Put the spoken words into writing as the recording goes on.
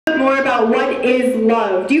more about what is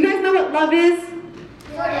love. Do you guys know what love is?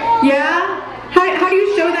 Yeah? How do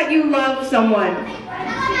you show that you love someone?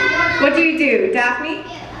 What do you do, Daphne?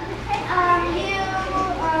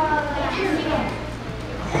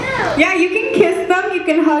 Yeah, you can kiss them, you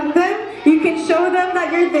can hug them, you can show them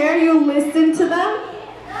that you're there, you listen to them.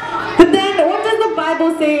 But then, what does the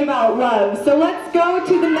Bible say about love? So let's go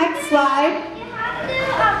to the next slide.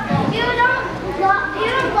 You don't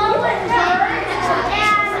love with words and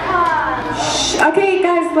Okay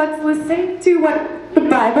guys, let's listen to what the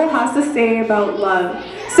Bible has to say about love.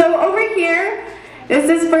 So over here, this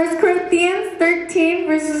is 1 Corinthians 13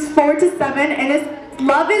 verses 4 to 7, and it's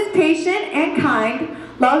love is patient and kind.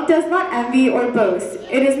 Love does not envy or boast.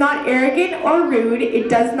 It is not arrogant or rude. It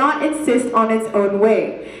does not insist on its own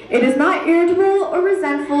way. It is not irritable or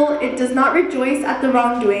resentful. It does not rejoice at the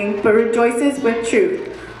wrongdoing, but rejoices with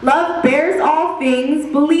truth. Love bears all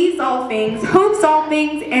things, believes all things, hopes all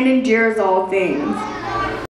things, and endures all things.